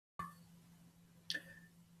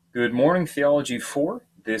Good morning, Theology 4.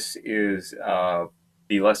 This is the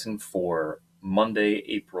lesson for Monday,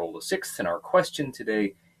 April the 6th, and our question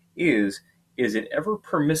today is it ever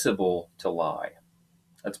permissible to lie?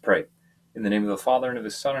 Let's pray. In the name of the Father, and of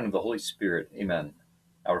the Son, and of the Holy Spirit, amen.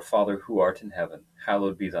 Our Father, who art in heaven,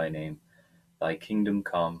 hallowed be thy name. Thy kingdom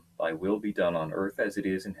come, thy will be done on earth as it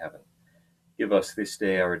is in heaven. Give us this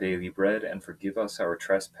day our daily bread, and forgive us our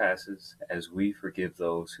trespasses, as we forgive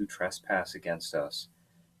those who trespass against us.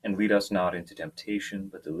 And lead us not into temptation,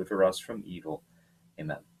 but deliver us from evil.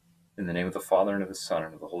 Amen. In the name of the Father, and of the Son,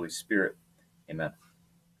 and of the Holy Spirit. Amen.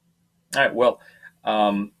 All right, well,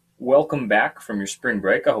 welcome back from your spring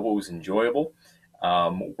break. I hope it was enjoyable.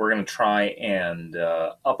 We're going to try and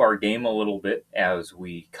up our game a little bit as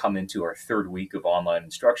we come into our third week of online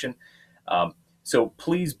instruction. So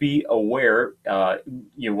please be aware,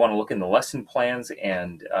 you want to look in the lesson plans,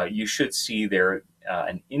 and you should see there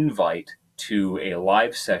an invite to a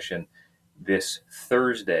live session this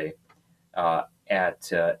Thursday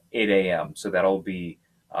at 8 a.m. So that'll be,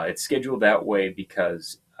 it's scheduled that way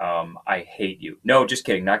because I hate you. No, just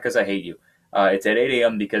kidding, not because I hate you. It's at 8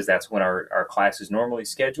 a.m. because that's when our class is normally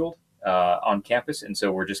scheduled on campus, and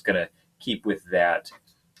so we're just going to keep with that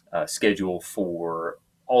schedule for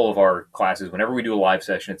all of our classes. Whenever we do a live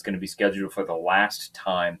session, it's going to be scheduled for the last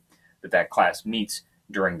time that class meets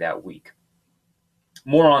during that week.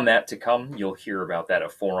 More on that to come. You'll hear about that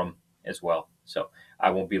at forum as well. So I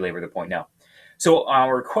won't belabor the point now. So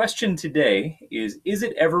our question today is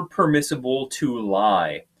it ever permissible to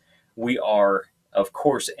lie? We are, of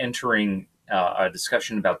course, entering a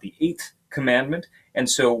discussion about the 8th commandment. And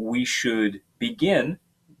so we should begin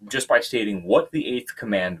just by stating what the 8th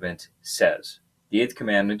commandment says. The 8th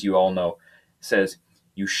commandment, you all know, says,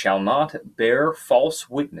 "You shall not bear false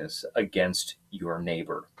witness against your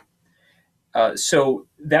neighbor." So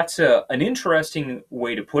that's an interesting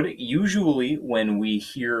way to put it. Usually when we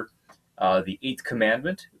hear the 8th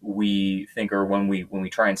commandment, we think, or when we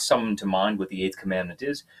try and summon to mind what the 8th commandment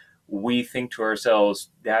is, we think to ourselves,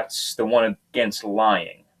 that's the one against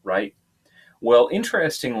lying, right? Well,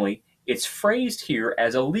 interestingly, it's phrased here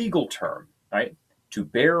as a legal term, right? To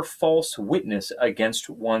bear false witness against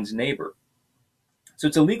one's neighbor. So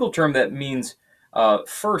it's a legal term that means,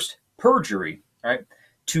 first, perjury, right?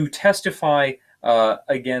 To testify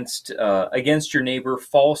against your neighbor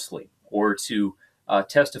falsely, or to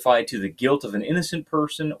testify to the guilt of an innocent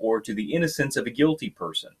person or to the innocence of a guilty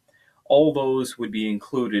person. All those would be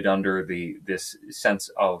included under this sense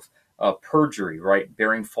of perjury, right?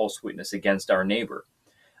 Bearing false witness against our neighbor.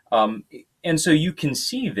 And so you can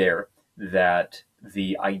see there that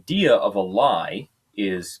the idea of a lie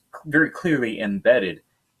is very clearly embedded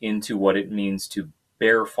into what it means to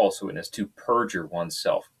bear false witness, to perjure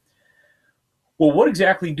oneself. Well, what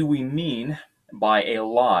exactly do we mean by a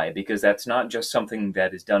lie? Because that's not just something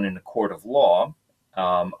that is done in a court of law.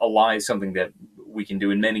 A lie is something that we can do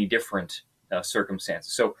in many different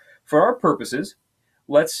circumstances. So for our purposes,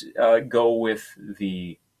 let's go with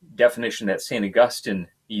the definition that St. Augustine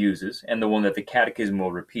uses, and the one that the Catechism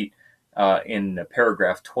will repeat in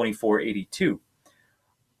paragraph 2482.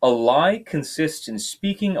 A lie consists in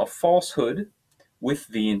speaking a falsehood with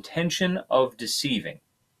the intention of deceiving.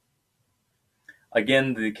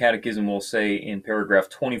 Again, the Catechism will say in paragraph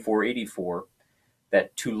 2484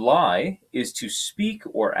 that to lie is to speak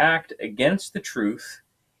or act against the truth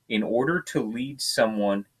in order to lead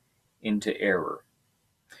someone into error.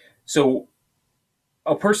 So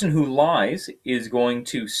a person who lies is going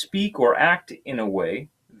to speak or act in a way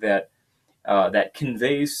that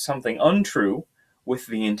conveys something untrue with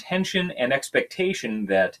the intention and expectation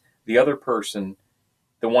that the other person,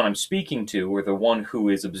 the one I'm speaking to, or the one who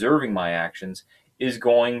is observing my actions, is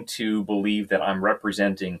going to believe that I'm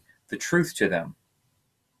representing the truth to them.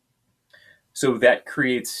 So that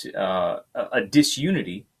creates a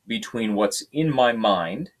disunity between what's in my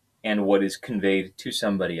mind and what is conveyed to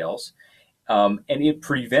somebody else. And it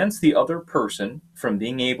prevents the other person from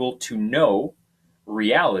being able to know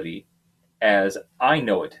reality as I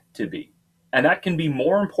know it to be. And that can be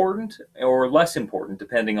more important or less important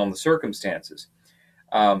depending on the circumstances.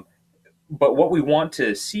 But what we want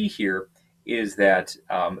to see here is that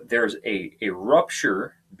there's a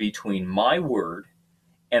rupture between my word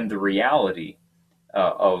and the reality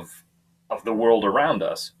of the world around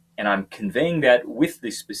us. And I'm conveying that with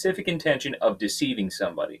the specific intention of deceiving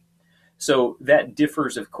somebody. So that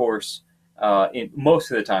differs, of course,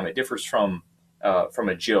 most of the time it differs from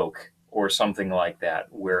a joke or something like that,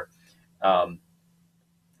 where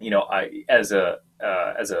as a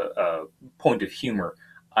point of humor,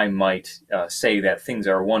 I might say that things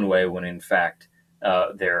are one way when in fact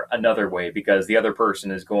there another way, because the other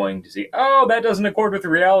person is going to see, oh, that doesn't accord with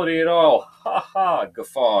reality at all. Ha ha,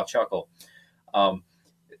 guffaw, chuckle. Um,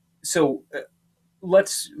 so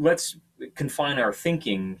let's confine our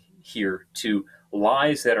thinking here to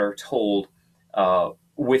lies that are told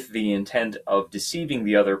with the intent of deceiving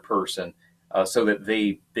the other person, so that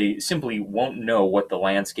they simply won't know what the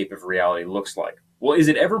landscape of reality looks like. Well, is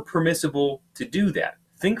it ever permissible to do that?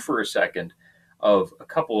 Think for a second of a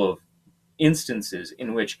couple of instances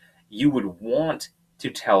in which you would want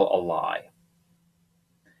to tell a lie.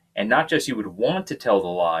 And not just you would want to tell the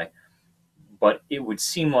lie, but it would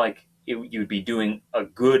seem like you'd be doing a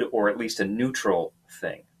good or at least a neutral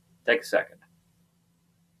thing. Take a second.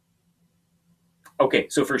 Okay,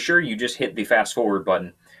 so for sure you just hit the fast forward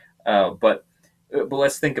button, but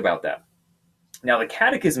let's think about that. Now, the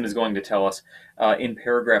Catechism is going to tell us in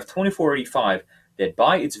paragraph 2485 that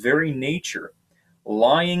by its very nature,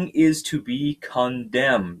 lying is to be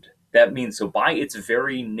condemned. That means, so by its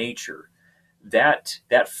very nature, that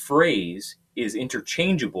phrase is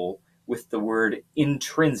interchangeable with the word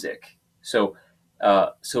intrinsic. So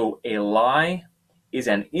a lie is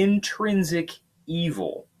an intrinsic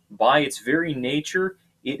evil. By its very nature,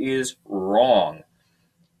 it is wrong.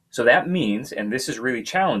 So that means, and this is really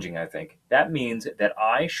challenging, I think, that means that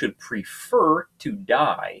I should prefer to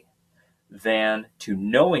die than to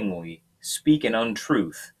knowingly speak an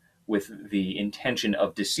untruth with the intention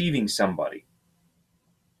of deceiving somebody.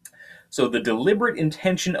 So the deliberate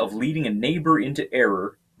intention of leading a neighbor into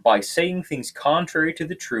error by saying things contrary to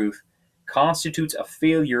the truth constitutes a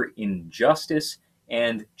failure in justice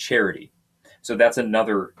and charity. So that's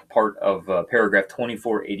another part of paragraph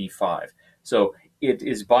 2485. So it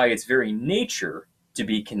is by its very nature to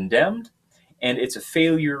be condemned, and it's a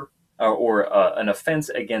failure or an offense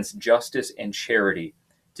against justice and charity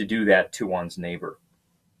to do that to one's neighbor.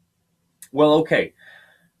 Well, okay,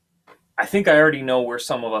 I think I already know where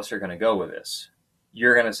some of us are going to go with this.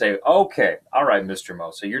 You're going to say, okay, all right, Mr.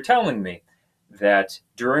 Mo, so you're telling me that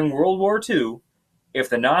during World War II, if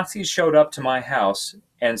the Nazis showed up to my house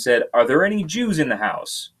and said, are there any Jews in the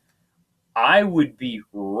house? I would be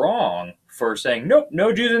wrong for saying, nope,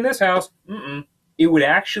 no Jews in this house. It would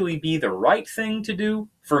actually be the right thing to do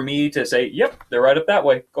for me to say, yep, they're right up that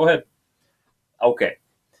way. Go ahead. Okay,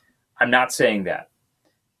 I'm not saying that.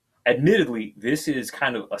 Admittedly, this is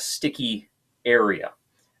kind of a sticky area.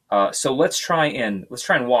 So let's try and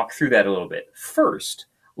walk through that a little bit. First,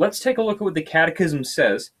 let's take a look at what the Catechism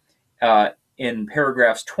says in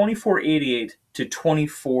paragraphs 2488 to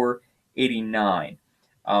 2489.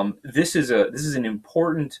 This is an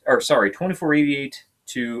important, 2488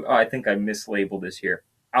 to, I think I mislabeled this here.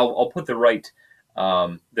 I'll put the right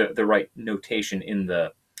the right notation in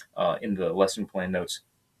the lesson plan notes.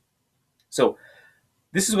 So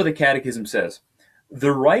this is what the Catechism says.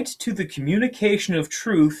 The right to the communication of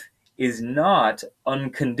truth is not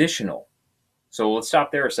unconditional. So let's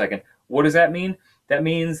stop there a second. What does that mean? That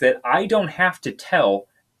means that I don't have to tell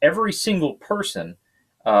every single person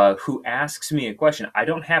who asks me a question. I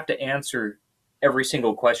don't have to answer every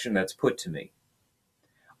single question that's put to me.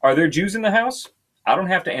 Are there Jews in the house? I don't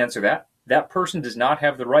have to answer that. That person does not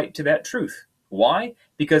have the right to that truth. Why?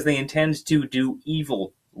 Because they intend to do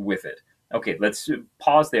evil with it. Okay, let's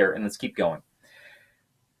pause there and let's keep going.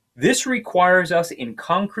 This requires us in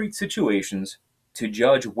concrete situations to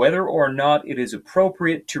judge whether or not it is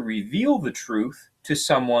appropriate to reveal the truth to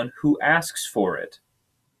someone who asks for it.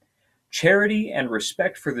 Charity and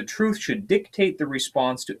respect for the truth should dictate the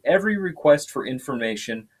response to every request for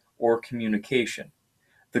information or communication.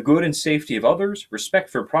 The good and safety of others, respect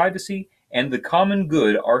for privacy, and the common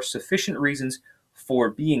good are sufficient reasons for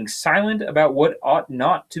being silent about what ought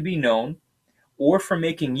not to be known, or for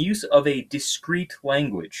making use of a discreet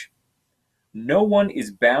language. No one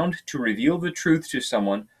is bound to reveal the truth to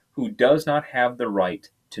someone who does not have the right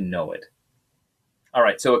to know it. All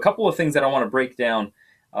right, so a couple of things that I want to break down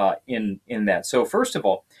in that. So first of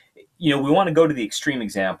all, we want to go to the extreme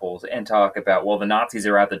examples and talk about, well, the Nazis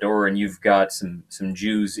are at the door and you've got some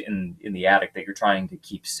Jews in the attic that you're trying to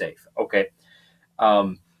keep safe. Okay.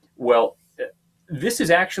 Well, this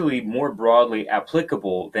is actually more broadly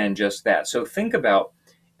applicable than just that. So think about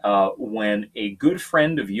when a good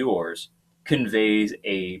friend of yours conveys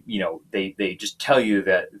they just tell you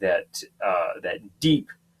that deep,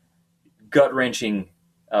 gut-wrenching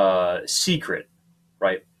secret,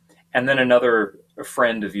 right? And then another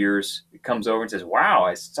friend of yours comes over and says, wow,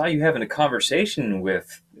 I saw you having a conversation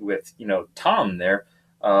with Tom there.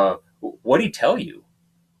 What'd he tell you?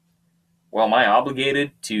 Well, am I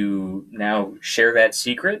obligated to now share that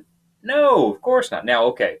secret? No, of course not. Now,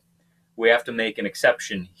 okay, we have to make an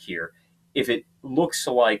exception here. if it looks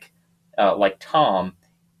like Tom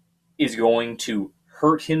is going to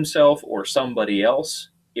hurt himself or somebody else,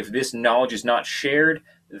 if this knowledge is not shared,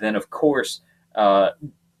 then of course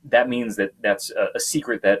that means that that's a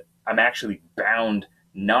secret that I'm actually bound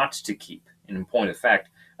not to keep. And in point of fact,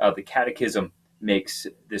 the Catechism makes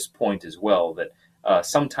this point as well, that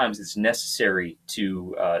sometimes it's necessary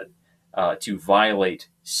to violate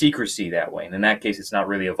secrecy that way. And in that case, it's not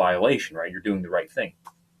really a violation, right? You're doing the right thing.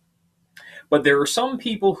 But there are some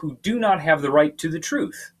people who do not have the right to the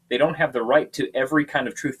truth. They don't have the right to every kind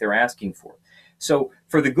of truth they're asking for. So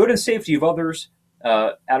for the good and safety of others,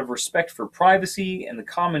 out of respect for privacy and the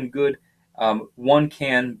common good, one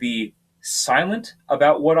can be silent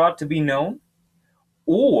about what ought to be known,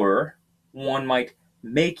 or one might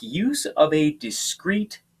make use of a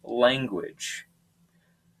discreet language.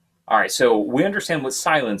 All right, so we understand what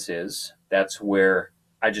silence is. That's where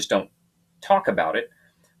I just don't talk about it.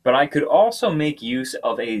 But I could also make use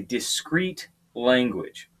of a discreet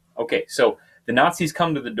language. Okay, so the Nazis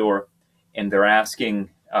come to the door and they're asking,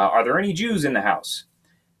 are there any Jews in the house?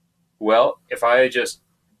 Well, if I just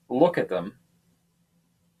look at them,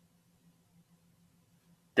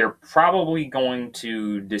 they're probably going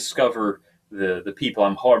to discover the people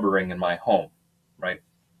I'm harboring in my home, right?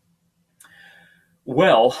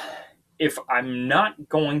 Well, if I'm not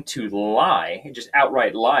going to lie, just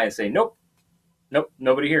outright lie and say, nope,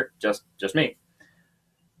 nobody here, just me.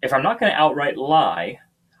 If I'm not going to outright lie,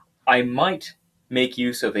 I might make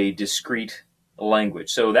use of a discreet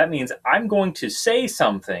language. So that means I'm going to say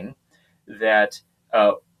something that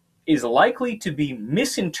is likely to be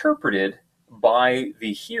misinterpreted by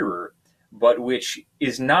the hearer, but which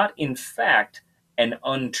is not in fact an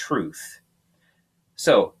untruth.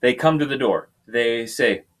 So they come to the door. They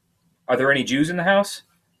say, are there any Jews in the house?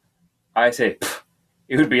 I say,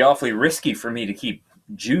 it would be awfully risky for me to keep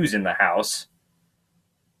Jews in the house.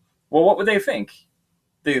 Well, what would they think?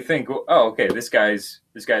 They think, oh, okay, this guy's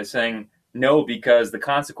saying no because the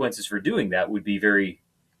consequences for doing that would be very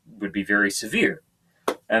severe.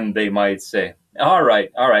 And they might say, all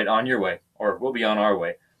right, on your way, or we'll be on our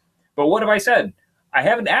way. But what have I said? I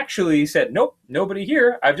haven't actually said, nope, nobody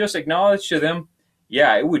here. I've just acknowledged to them,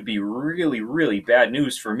 yeah, it would be really, really bad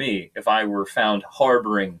news for me if I were found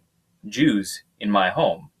harboring Jews in my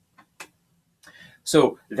home.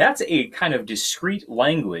 So that's a kind of discreet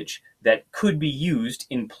language that could be used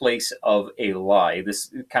in place of a lie.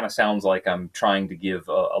 This kind of sounds like I'm trying to give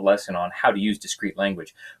a lesson on how to use discreet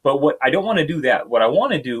language. But what I don't want to do that. What I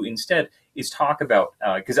want to do instead is talk about,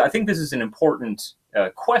 because I think this is an important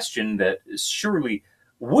question that surely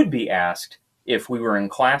would be asked if we were in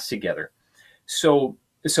class together. So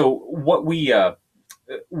what we're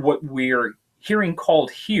hearing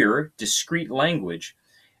called here discreet language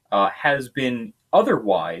has been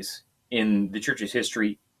otherwise in the church's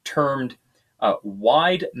history termed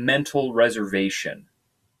wide mental reservation,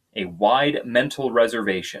 a wide mental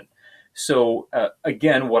reservation. So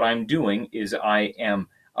again, what I'm doing is I am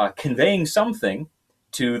conveying something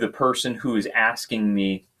to the person who is asking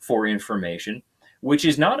me for information, which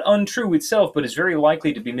is not untrue itself, but is very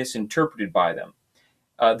likely to be misinterpreted by them.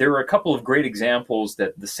 There are a couple of great examples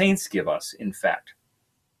that the saints give us, in fact.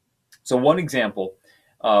 So one example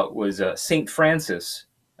was Saint Francis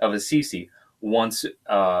of Assisi once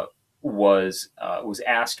was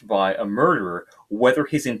asked by a murderer whether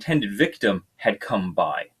his intended victim had come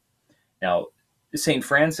by. Now, Saint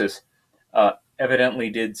Francis evidently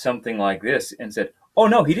did something like this and said, "Oh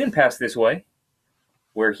no, he didn't pass this way,"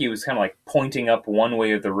 where he was kind of like pointing up one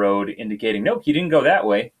way of the road, indicating, "Nope, he didn't go that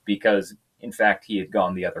way," because in fact he had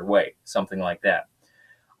gone the other way, something like that.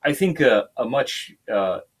 I think an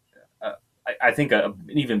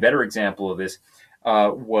even better example of this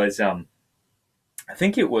was I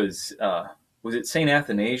think it was it Saint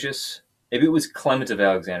Athanasius? Maybe it was Clement of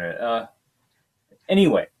Alexandria.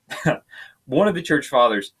 Anyway, one of the church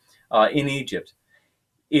fathers in Egypt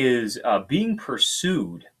is being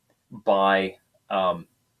pursued by the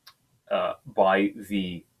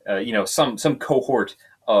some cohort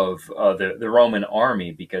of the Roman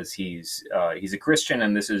army because he's a Christian,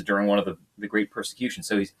 and this is during one of the great persecutions.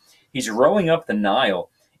 So he's rowing up the Nile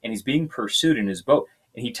and he's being pursued in his boat,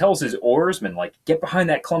 and he tells his oarsman, like, get behind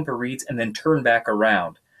that clump of reeds and then turn back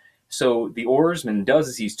around. So the oarsman does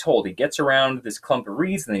as he's told. He gets around this clump of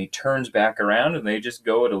reeds and then he turns back around, and they just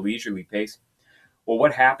go at a leisurely pace. Well,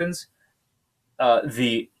 what happens?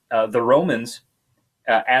 The Romans,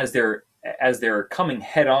 as they're coming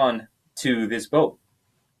head on to this boat,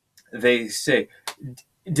 they say,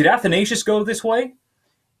 "Did Athanasius go this way?"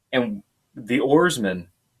 And the oarsman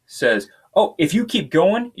says, oh, if you keep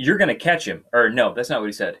going, you're going to catch him. Or no, that's not what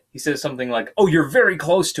he said. He says something like, oh, you're very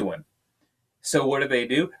close to him. So what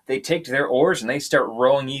do? They take to their oars and they start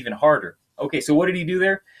rowing even harder. Okay, so what did he do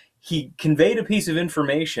there? He conveyed a piece of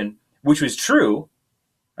information which was true.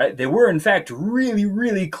 Right? They were, in fact, really,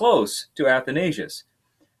 really close to Athanasius.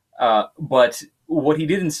 But what he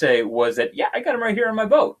didn't say was that, yeah, I got him right here on my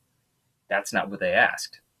boat. That's not what they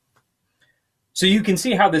asked. So you can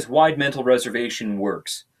see how this wide mental reservation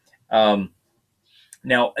works.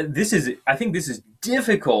 Now, I think this is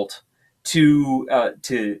difficult to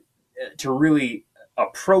really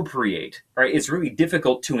appropriate, right? It's really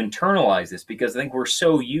difficult to internalize this because I think we're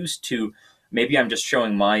so used to. Maybe I'm just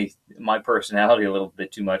showing my personality a little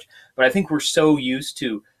bit too much, but I think we're so used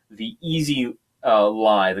to the easy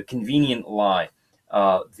lie, the convenient lie,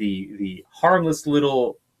 the harmless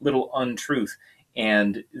little untruth,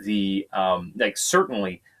 and the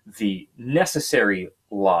certainly the necessary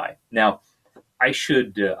lie. Now, I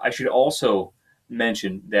should also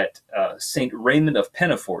mention that Saint Raymond of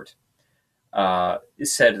Pennafort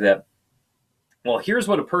said that, well, here's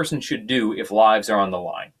what a person should do if lives are on the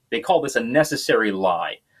line. They call this a necessary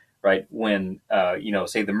lie, right? When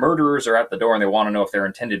say the murderers are at the door and they want to know if their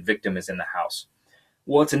intended victim is in the house.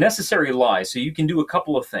 Well, it's a necessary lie, so you can do a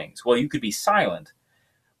couple of things. Well, you could be silent,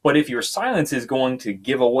 but if your silence is going to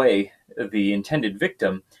give away the intended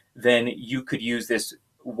victim, then you could use this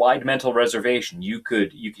wide mental reservation. You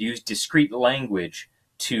could use discreet language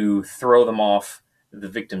to throw them off the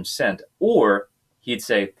victim's scent. Or he'd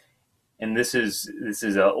say, and this is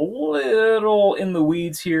a little in the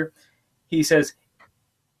weeds here, he says,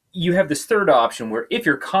 you have this third option where if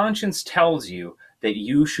your conscience tells you that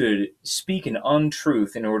you should speak an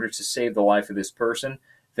untruth in order to save the life of this person,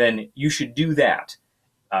 then you should do that.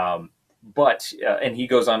 And he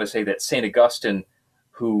goes on to say that St. Augustine,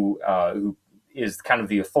 who is kind of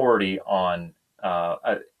the authority on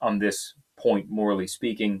this point, morally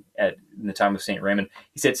speaking, in the time of St. Raymond,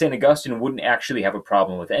 he said St. Augustine wouldn't actually have a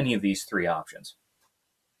problem with any of these three options.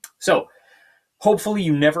 So hopefully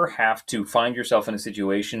you never have to find yourself in a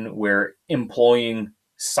situation where employing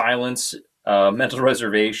silence, mental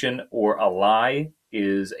reservation, or a lie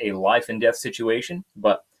is a life and death situation,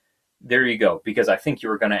 but there you go, because I think you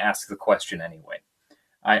were going to ask the question anyway.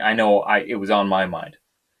 I know it was on my mind.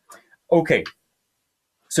 Okay,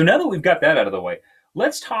 so now that we've got that out of the way,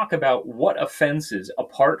 let's talk about what offenses,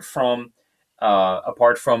 apart from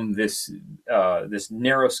this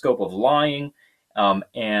narrow scope of lying,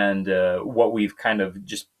 and what we've kind of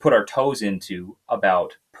just put our toes into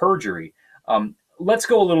about perjury. Let's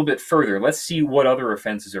go a little bit further. Let's see what other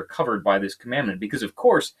offenses are covered by this commandment, because of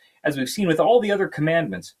course, as we've seen with all the other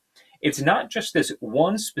commandments, it's not just this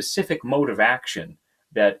one specific mode of action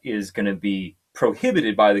that is going to be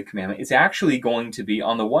prohibited by the commandment. It's actually going to be,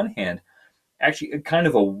 on the one hand, actually kind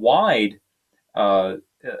of a wide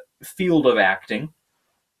field of acting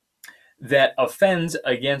that offends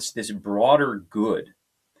against this broader good.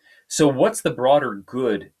 So what's the broader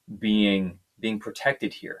good being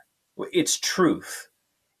protected here? It's truth.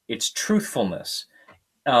 It's truthfulness.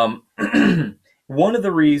 One of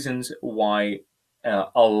the reasons why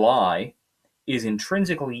a lie is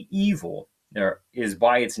intrinsically evil, or is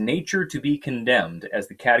by its nature to be condemned, as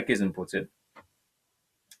the Catechism puts it,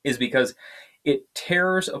 is because it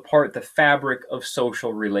tears apart the fabric of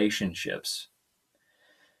social relationships.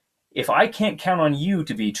 If I can't count on you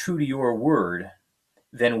to be true to your word,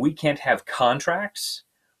 then we can't have contracts.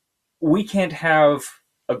 We can't have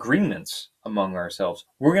agreements among ourselves.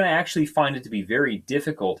 We're going to actually find it to be very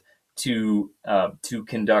difficult to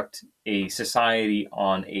conduct a society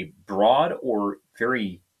on a broad or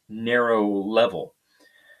very narrow level.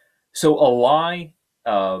 So a lie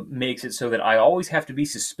makes it so that I always have to be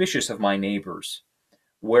suspicious of my neighbors,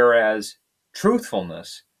 whereas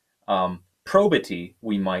truthfulness, probity,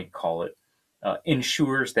 we might call it,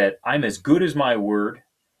 ensures that I'm as good as my word,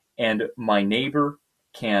 and my neighbor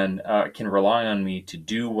can rely on me to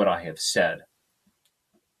do what I have said.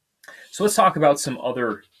 So let's talk about some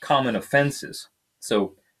other common offenses.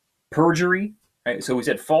 So perjury, right? So we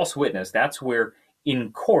said false witness. That's where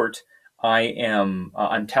in court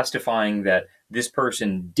I'm testifying that this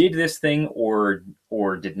person did this thing or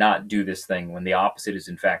did not do this thing when the opposite is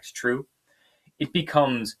in fact true. It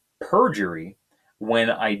becomes perjury when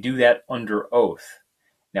I do that under oath.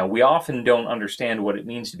 Now, we often don't understand what it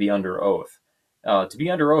means to be under oath. To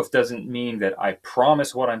be under oath doesn't mean that I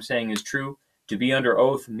promise what I'm saying is true. To be under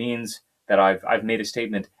oath means that I've made a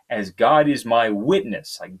statement as God is my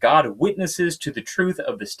witness. Like God witnesses to the truth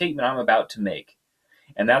of the statement I'm about to make.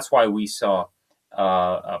 And that's why we saw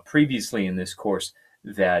previously in this course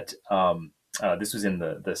that this was in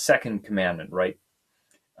the second commandment, right?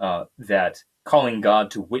 That calling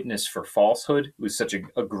God to witness for falsehood was such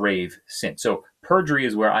a grave sin. So perjury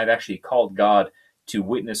is where I've actually called God to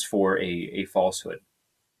witness for a falsehood.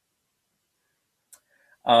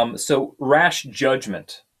 So rash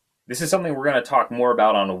judgment. This is something we're going to talk more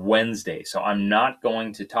about on Wednesday, so I'm not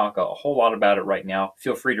going to talk a whole lot about it right now.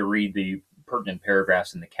 Feel free to read the pertinent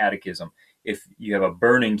paragraphs in the Catechism if you have a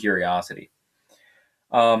burning curiosity.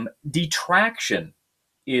 Detraction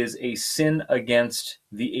is a sin against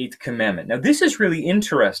the eighth commandment. Now, this is really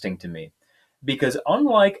interesting to me because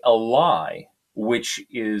unlike a lie, which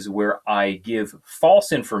is where I give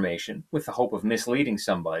false information with the hope of misleading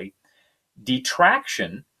somebody,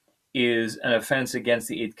 detraction is an offense against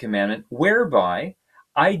the eighth commandment whereby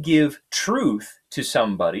I give truth to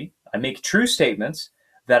somebody. I make true statements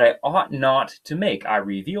that I ought not to make. I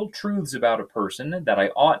reveal truths about a person that I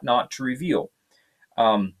ought not to reveal.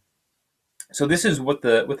 So this is what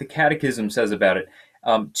the Catechism says about it.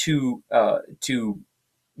 To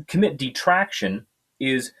commit detraction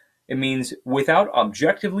it means without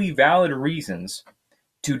objectively valid reasons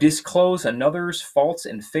to disclose another's faults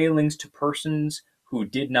and failings to persons who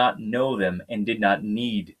did not know them and did not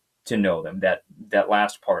need to know them. That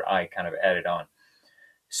last part I kind of added on.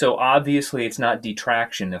 So obviously it's not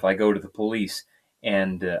detraction if I go to the police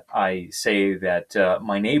and I say that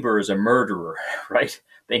my neighbor is a murderer, right?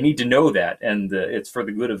 They need to know that, and it's for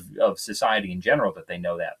the good of society in general that they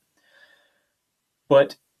know that.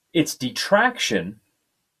 But it's detraction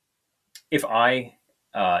if I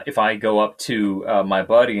go up to my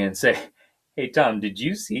buddy and say, "Hey Tom, did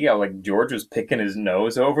you see how George was picking his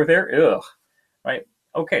nose over there? Ugh." Right?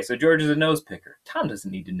 Okay, so George is a nose picker. Tom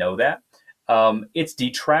doesn't need to know that. It's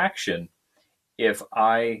detraction if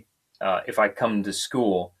I come to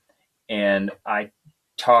school and I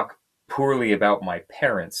talk poorly about my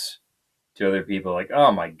parents to other people, like,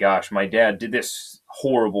 "Oh my gosh, my dad did this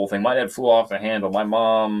horrible thing. My dad flew off the handle. My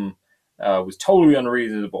mom was totally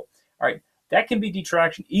unreasonable." All right, that can be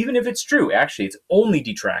detraction, even if it's true. Actually, it's only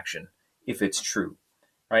detraction if it's true,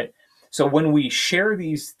 right? So when we share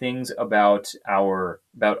these things about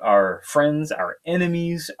our friends, our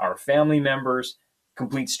enemies, our family members,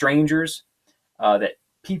 complete strangers that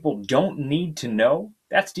people don't need to know,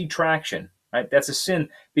 that's detraction, right? That's a sin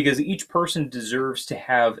because each person deserves to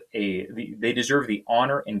have they deserve the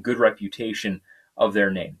honor and good reputation of their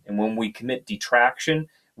name. And when we commit detraction,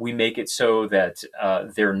 we make it so that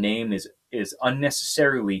their name is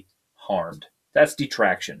unnecessarily harmed. That's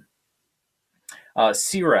detraction.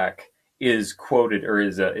 Sirach is quoted or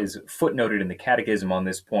is footnoted in the Catechism on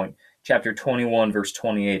this point, chapter 21, verse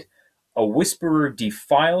 28. A whisperer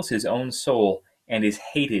defiles his own soul and is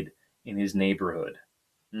hated in his neighborhood.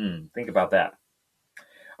 Think about that.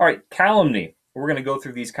 All right, calumny. We're going to go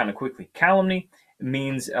through these kind of quickly. Calumny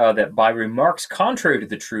means that by remarks contrary to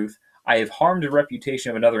the truth, I have harmed the reputation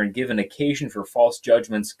of another and given occasion for false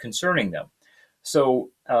judgments concerning them. So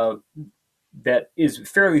that is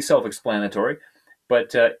fairly self-explanatory.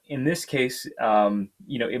 But in this case,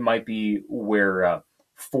 it might be where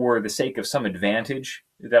for the sake of some advantage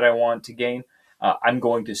that I want to gain, I'm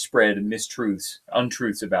going to spread mistruths,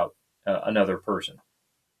 untruths about another person.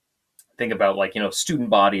 Think about student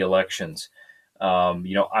body elections.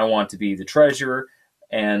 I want to be the treasurer,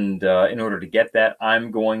 and in order to get that, I'm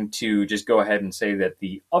going to just go ahead and say that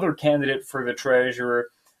the other candidate for the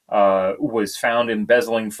treasurer was found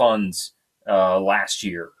embezzling funds last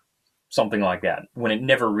year, something like that, when it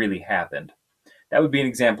never really happened. That would be an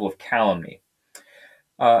example of calumny.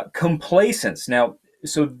 Complacence. Now,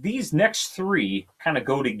 so these next three kind of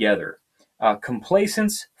go together.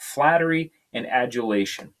 Complacence, flattery, and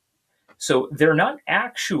adulation. So they're not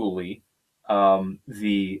actually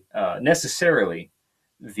necessarily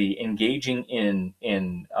the engaging in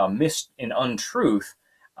untruth,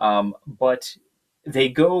 but they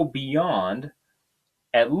go beyond.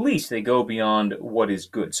 At least they go beyond what is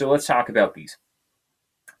good. So let's talk about these.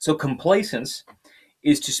 So complacence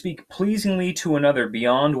is to speak pleasingly to another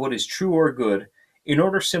beyond what is true or good in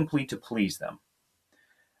order simply to please them.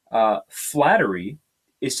 Flattery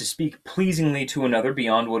is to speak pleasingly to another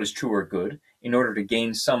beyond what is true or good in order to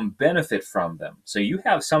gain some benefit from them. So you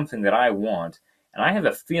have something that I want, and I have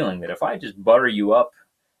a feeling that if I just butter you up,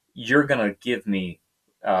 you're going to give me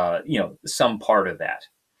some part of that.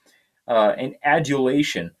 And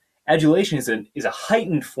adulation is a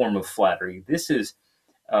heightened form of flattery. This is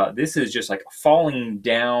just like falling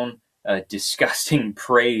down, disgusting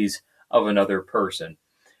praise of another person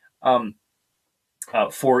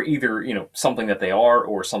for either something that they are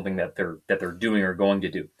or something that they're doing or going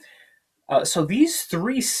to do. So these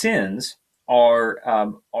three sins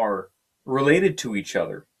are related to each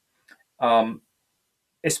other, um,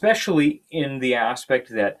 especially in the aspect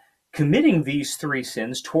that committing these three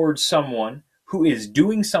sins towards someone who is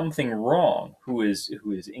doing something wrong, who is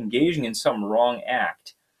engaging in some wrong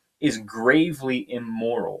act, is gravely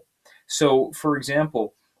immoral. So, for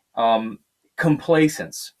example,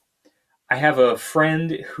 complacence. I have a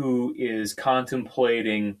friend who is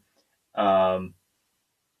contemplating. Um,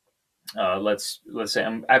 let's say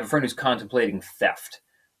I have a friend who's contemplating theft,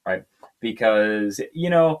 right? Because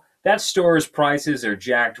that store's prices are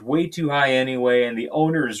jacked way too high anyway, and the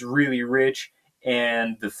owner is really rich,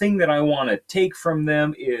 and the thing that I want to take from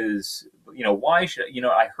them is, why should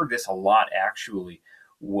I heard this a lot actually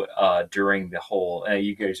during the whole.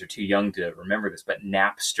 You guys are too young to remember this, but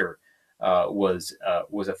Napster was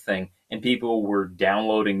a thing, and people were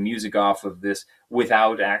downloading music off of this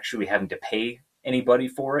without actually having to pay anybody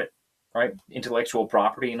for it, right? Intellectual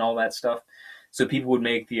property and all that stuff. So people would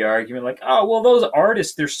make the argument like, oh, well, those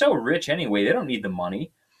artists, they're so rich anyway, they don't need the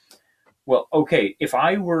money. Well, okay, if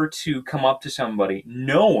I were to come up to somebody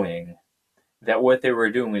knowing that what they were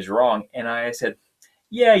doing was wrong, and I said,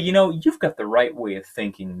 yeah, you've got the right way of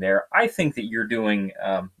thinking there. I think that you're doing,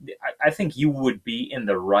 I think you would be in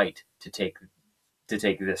the right to take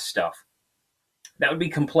this stuff. That would be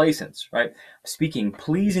complacence, right? Speaking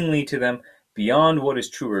pleasingly to them beyond what is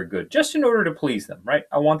true or good, just in order to please them, right?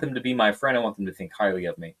 I want them to be my friend. I want them to think highly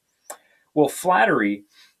of me. Well, flattery,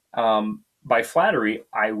 by flattery,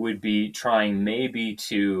 I would be trying maybe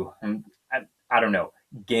to, I don't know,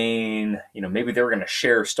 gain, maybe they're going to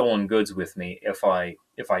share stolen goods with me if I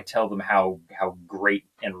tell them how great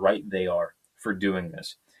and right they are for doing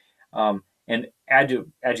this. And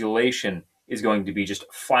adulation is going to be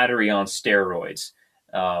just flattery on steroids.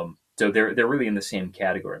 So they're really in the same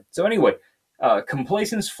category. So anyway,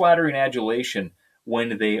 complacence, flattery, and adulation,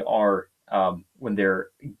 when they're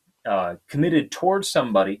committed towards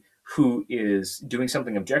somebody who is doing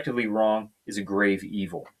something objectively wrong, is a grave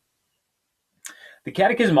evil. The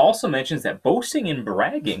Catechism also mentions that boasting and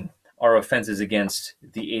bragging are offenses against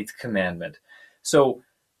the eighth commandment. So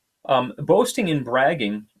boasting and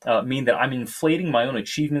bragging mean that I'm inflating my own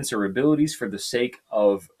achievements or abilities for the sake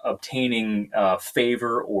of obtaining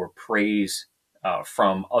favor or praise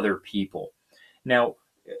from other people. Now,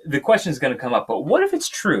 the question is going to come up, but what if it's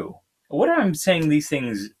true? What if I'm saying these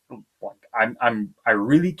things like I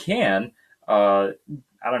really can, I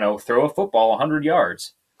don't know, throw a football 100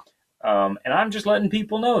 yards, and I'm just letting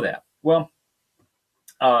people know that? Well,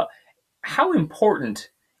 how important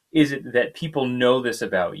is it that people know this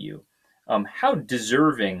about you? How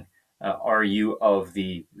deserving are you of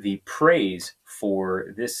the praise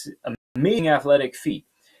for this amazing athletic feat?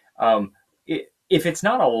 If it's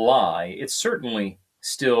not a lie, it's certainly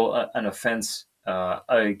still an offense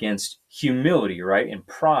against humility, right? And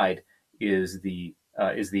pride is the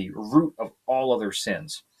root of all other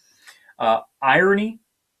sins. Irony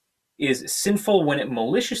is sinful when it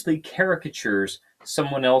maliciously caricatures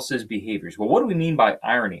someone else's behaviors. Well, what do we mean by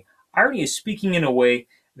irony? Irony is speaking in a way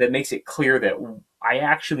that makes it clear that I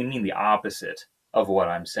actually mean the opposite of what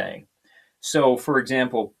I'm saying. So, for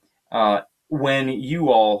example, when you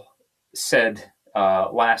all said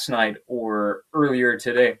last night or earlier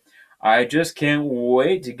today, I just can't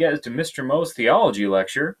wait to get to Mr. Mo's theology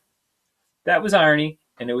lecture, that was irony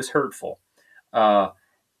and it was hurtful.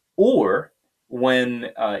 Or when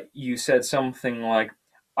you said something like,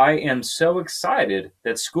 I am so excited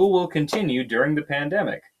that school will continue during the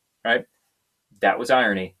pandemic, right? That was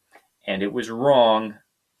irony, and it was wrong,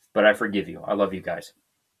 but I forgive you. I love you guys.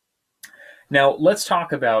 Now, let's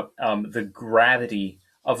talk about the gravity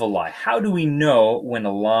of a lie. How do we know when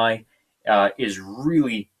a lie is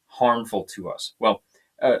really harmful to us? Well,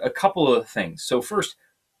 a couple of things. So first,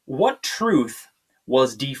 what truth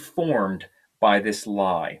was deformed by this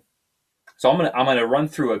lie? So I'm gonna run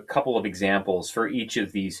through a couple of examples for each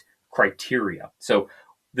of these criteria. So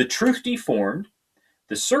the truth deformed,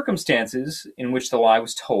 the circumstances in which the lie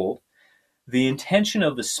was told, the intention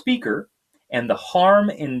of the speaker, and the harm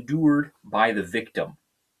endured by the victim.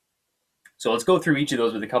 So let's go through each of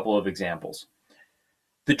those with a couple of examples.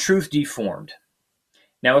 The truth deformed.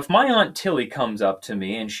 Now, if my Aunt Tilly comes up to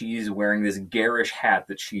me and she's wearing this garish hat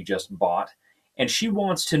that she just bought, and she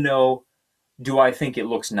wants to know, do I think it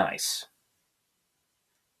looks nice?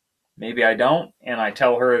 Maybe I don't, and I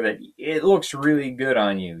tell her that it looks really good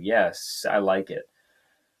on you. Yes, I like it.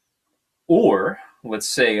 Or let's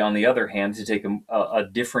say, on the other hand, to take a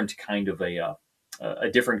different kind of a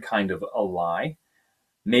lie.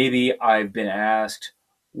 Maybe I've been asked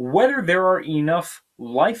whether there are enough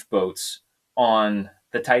lifeboats on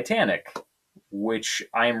the Titanic, which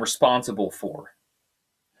I am responsible for.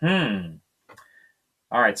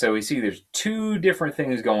 All right, so we see there's two different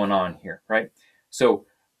things going on here, right? So,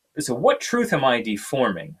 what truth am I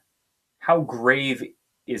deforming? How grave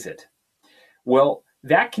is it? Well,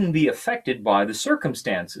 that can be affected by the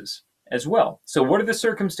circumstances as well. So, what are the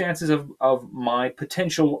circumstances of my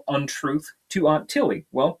potential untruth to Aunt Tilly?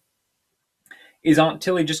 Well, is Aunt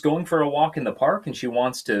Tilly just going for a walk in the park and she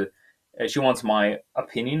wants my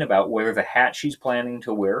opinion about whether the hat she's planning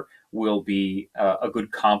to wear will be a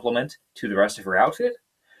good complement to the rest of her outfit?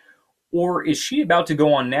 Or is she about to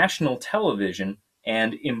go on national television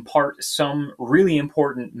and impart some really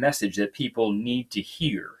important message that people need to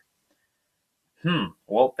hear?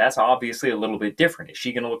 Well, that's obviously a little bit different. Is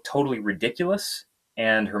she going to look totally ridiculous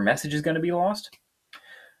and her message is going to be lost?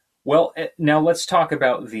 Well, now let's talk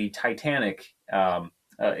about the Titanic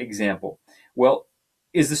example. Well,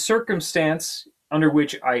 is the circumstance under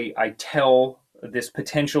which I tell this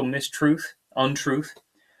potential untruth,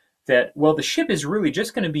 that, well, the ship is really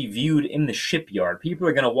just going to be viewed in the shipyard. People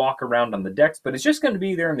are going to walk around on the decks, but it's just going to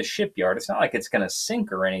be there in the shipyard. It's not like it's going to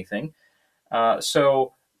sink or anything. Not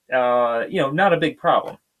a big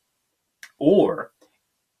problem. Or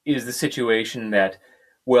is the situation that,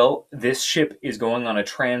 well, this ship is going on a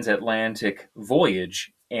transatlantic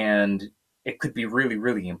voyage and it could be really,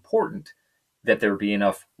 really important that there be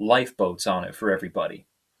enough lifeboats on it for everybody.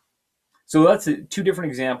 So that's two different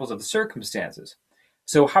examples of the circumstances.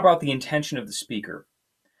 So how about the intention of the speaker?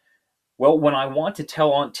 Well, when I want to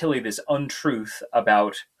tell Aunt Tilly this untruth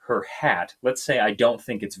about her hat, let's say I don't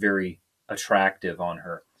think it's very attractive on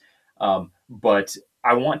her, but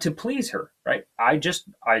I want to please her, right? I just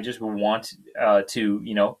want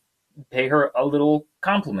to pay her a little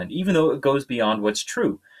compliment, even though it goes beyond what's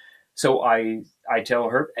true. So I tell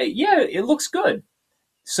her, hey, yeah, it looks good.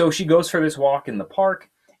 So she goes for this walk in the park,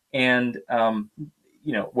 and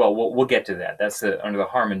we'll get to that. That's under the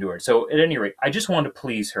harm endured. So at any rate, I just want to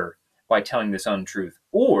please her by telling this untruth.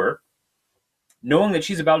 Or, knowing that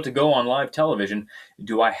she's about to go on live television,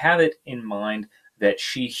 do I have it in mind that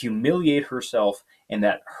she humiliate herself and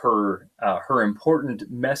that her important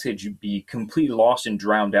message be completely lost and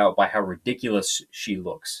drowned out by how ridiculous she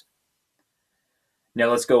looks? Now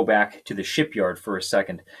let's go back to the shipyard for a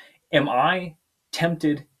second. Am I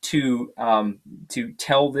tempted to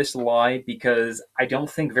tell this lie because I don't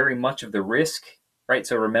think very much of the risk, right?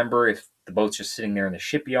 So remember, if the boat's just sitting there in the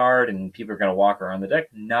shipyard and people are going to walk around the deck,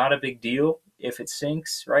 not a big deal if it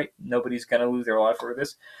sinks, right? Nobody's going to lose their life over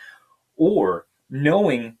this. Or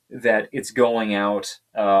knowing that it's going out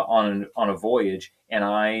on a voyage and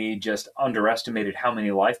I just underestimated how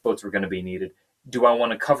many lifeboats were going to be needed, do I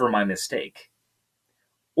want to cover my mistake?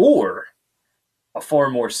 Or, a far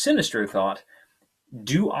more sinister thought,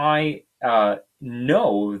 do I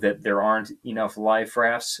know that there aren't enough life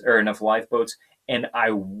rafts or enough lifeboats, and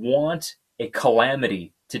I want a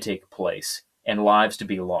calamity to take place and lives to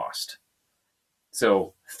be lost?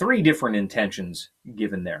 So, three different intentions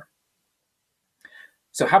given there.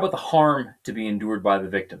 So how about the harm to be endured by the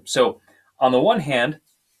victim? So, on the one hand,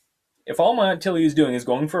 if all my Aunt Tilly is doing is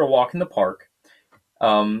going for a walk in the park,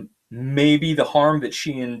 maybe the harm that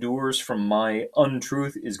she endures from my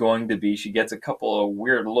untruth is going to be she gets a couple of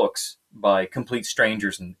weird looks by complete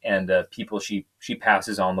strangers and people she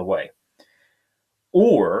passes on the way.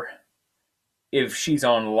 Or if she's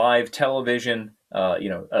on live television,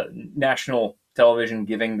 national television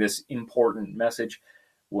giving this important message,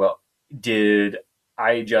 well, did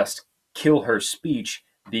I just kill her speech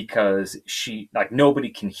because nobody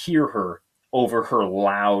can hear her over her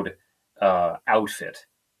loud outfit?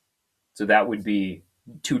 So that would be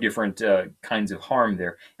two different kinds of harm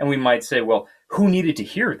there. And we might say, well, who needed to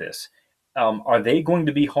hear this? Are they going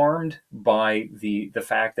to be harmed by the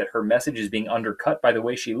fact that her message is being undercut by the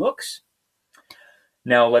way she looks?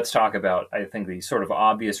 Now let's talk about, I think, the sort of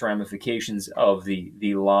obvious ramifications of the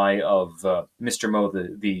lie of Mr. Moe,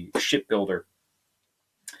 the shipbuilder.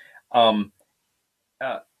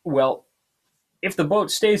 Well, if the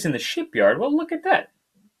boat stays in the shipyard, well, look at that.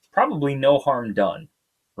 Probably no harm done,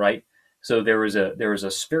 right? So there was a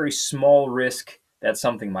very small risk that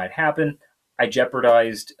something might happen. I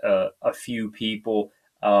jeopardized a few people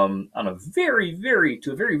on a very,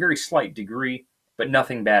 very slight degree, but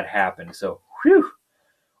nothing bad happened. So, whew.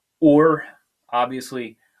 Or,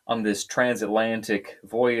 obviously, on this transatlantic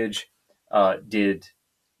voyage, did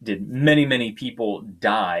many people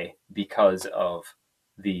die because of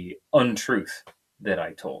the untruth that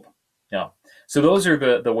I told? Now, so those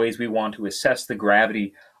are the ways we want to assess the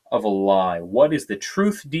gravity of a lie. What is the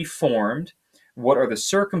truth deformed? What are the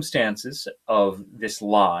circumstances of this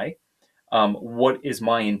lie? What is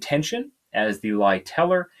my intention as the lie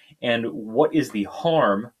teller? and what is the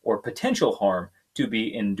harm or potential harm to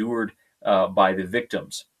be endured by the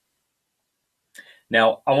victims.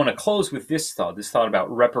 Now, I want to close with this thought about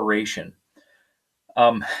reparation.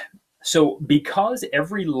 So because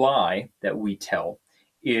every lie that we tell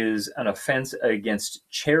is an offense against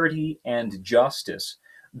charity and justice,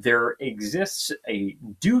 there exists a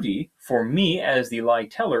duty for me as the lie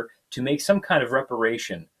teller to make some kind of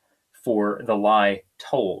reparation for the lie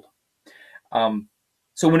told.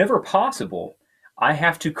 So whenever possible, I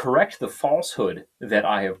have to correct the falsehood that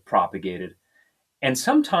I have propagated. And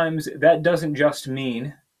sometimes that doesn't just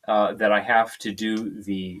mean that I have to do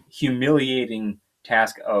the humiliating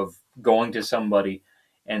task of going to somebody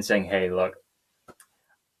and saying, hey, look,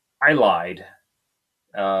 I lied.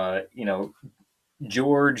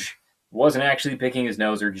 George wasn't actually picking his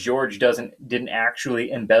nose, or George didn't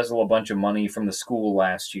actually embezzle a bunch of money from the school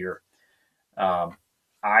last year.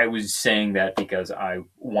 I was saying that because I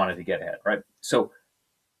wanted to get ahead, right? So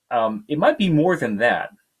it might be more than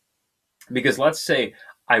that, because let's say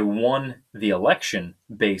I won the election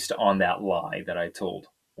based on that lie that I told.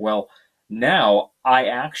 Well, now I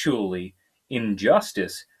actually, in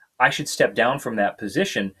justice, I should step down from that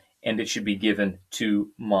position and it should be given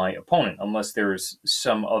to my opponent, unless there's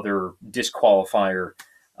some other disqualifying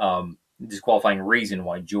reason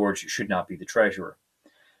why George should not be the treasurer.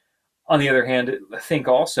 On the other hand, think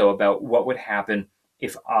also about what would happen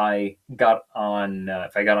if I got on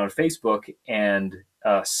Facebook and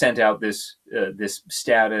sent out this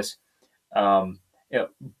status.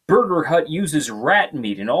 Burger Hut uses rat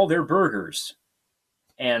meat in all their burgers,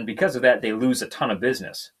 and because of that, they lose a ton of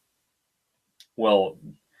business. Well,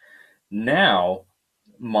 now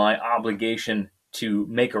my obligation to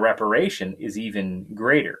make a reparation is even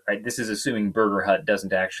greater, right? This is assuming Burger Hut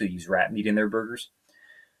doesn't actually use rat meat in their burgers.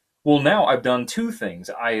 Well, now I've done two things.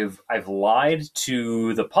 I've lied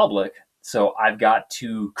to the public, so I've got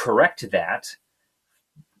to correct that.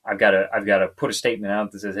 I've got to put a statement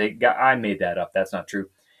out that says, "Hey, I made that up. That's not true."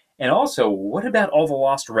 And also, what about all the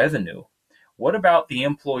lost revenue? What about the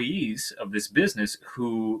employees of this business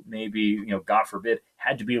who maybe, God forbid,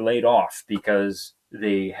 had to be laid off because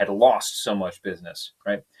they had lost so much business,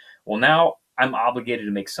 right? Well, now I'm obligated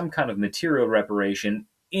to make some kind of material reparation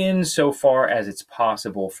insofar as it's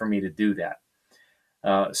possible for me to do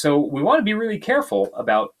that. So we want to be really careful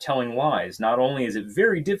about telling lies. Not only is it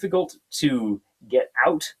very difficult to get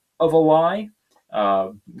out of a lie,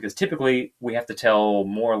 because typically we have to tell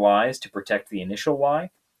more lies to protect the initial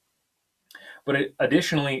lie, but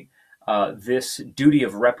additionally, this duty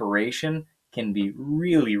of reparation can be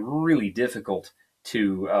really, really difficult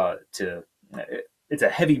to it's a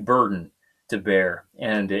heavy burden to bear,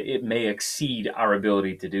 and it may exceed our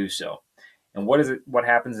ability to do so. And what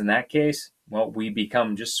happens in that case? Well, we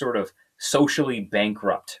become just sort of socially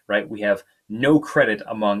bankrupt, right? We have no credit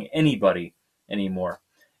among anybody anymore,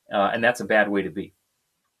 and that's a bad way to be.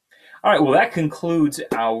 All right, well, that concludes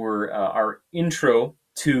our intro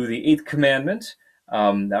to the eighth commandment.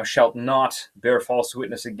 Thou shalt not bear false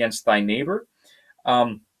witness against thy neighbor.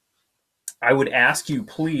 I would ask you,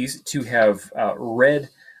 please, to have read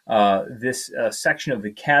this section of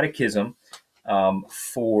the Catechism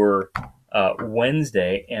for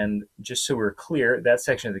Wednesday. And just so we're clear, that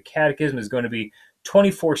section of the Catechism is going to be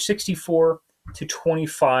 2464 to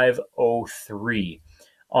 2503.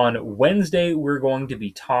 On Wednesday, we're going to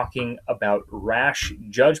be talking about rash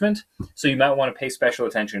judgment, so you might want to pay special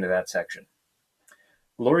attention to that section.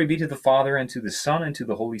 Glory be to the Father, and to the Son, and to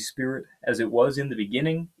the Holy Spirit, as it was in the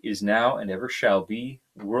beginning, is now, and ever shall be,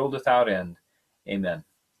 world without end. Amen.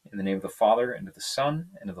 In the name of the Father, and of the Son,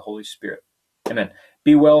 and of the Holy Spirit. Amen.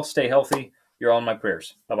 Be well, stay healthy. You're all in my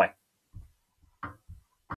prayers. Bye-bye.